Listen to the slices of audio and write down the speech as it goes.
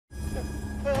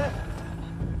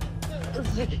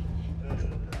I'm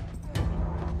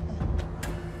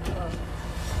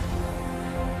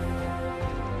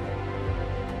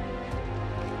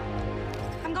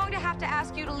going to have to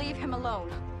ask you to leave him alone.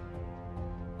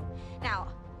 Now,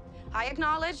 I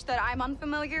acknowledge that I'm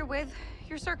unfamiliar with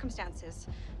your circumstances,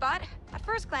 but at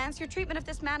first glance, your treatment of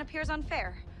this man appears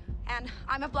unfair, and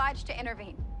I'm obliged to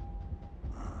intervene.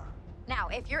 Now,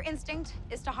 if your instinct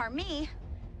is to harm me,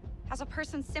 as a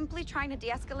person simply trying to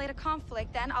de-escalate a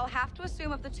conflict, then I'll have to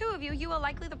assume of the two of you, you are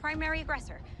likely the primary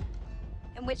aggressor.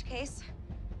 In which case,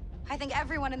 I think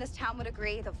everyone in this town would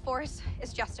agree the force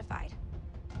is justified.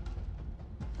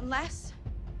 Unless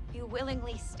you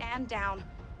willingly stand down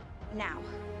now.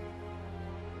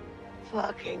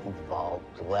 Fucking vault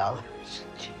dwellers.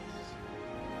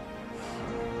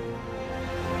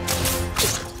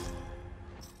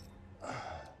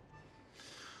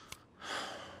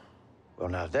 Well,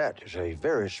 now that is a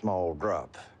very small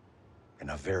drop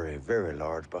in a very, very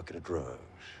large bucket of drugs.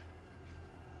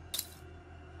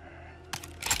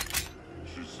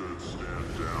 She said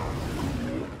stand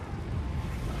down.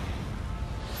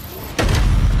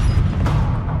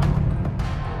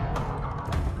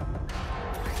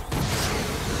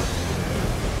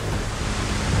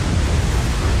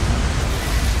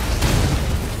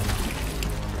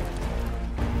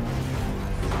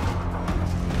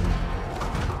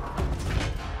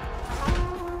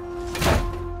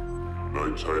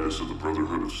 Titus of the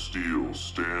Brotherhood of Steel,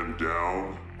 stand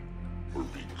down or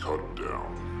be cut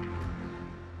down.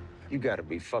 You gotta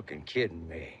be fucking kidding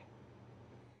me.